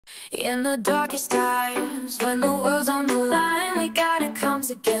In the darkest times, when the world's on the line, we gotta come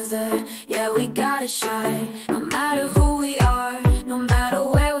together, yeah, we gotta shine. No matter who we are, no matter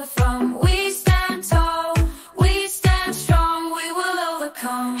where we're from, we stand tall, we stand strong, we will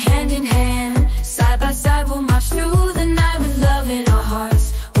overcome. Hand in hand, side by side, we'll march through the night with love in our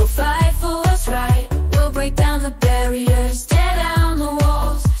hearts. We'll fight for what's right, we'll break down the barriers, tear down the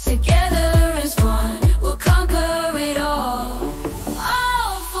walls. Together as one, we'll conquer it all.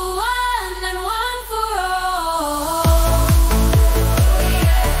 All for one and one for all.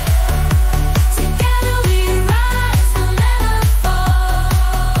 Together we rise, we'll never fall.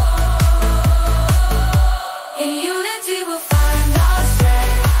 In unity we'll find our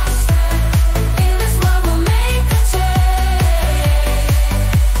strength. In this world we'll make a change.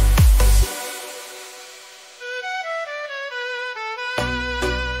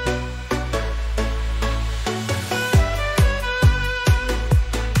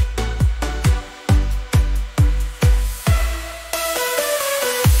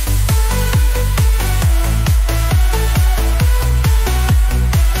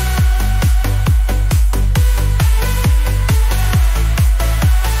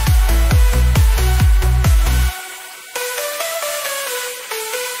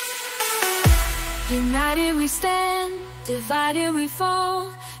 United we stand, divided we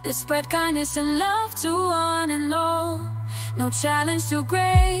fall. Let's spread kindness and love to one and all. No challenge too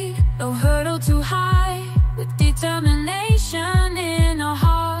great, no hurdle too high. With determination in our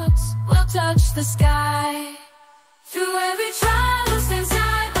hearts, we'll touch the sky. Through every trial we'll stand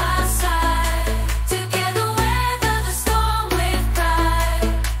side by side. Together weather the storm with pride.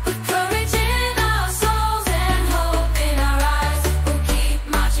 With courage in our souls and hope in our eyes, we'll keep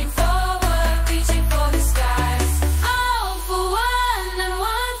marching forward, reaching for the skies. All for one and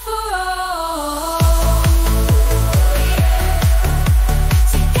one for all.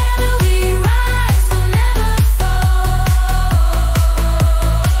 Together we rise, we'll never fall.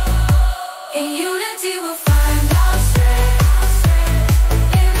 In unity we'll find our strength.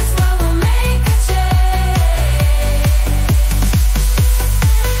 In this world we'll make a change.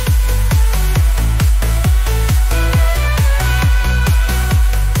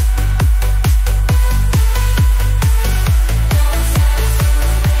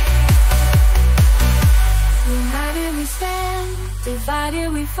 United we stand, divided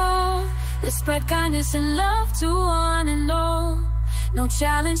we fall. Let's spread kindness and love to one and all. No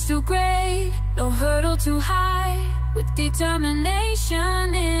challenge too great, no hurdle too high. With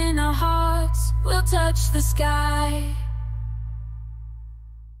determination in our hearts, we'll touch the sky.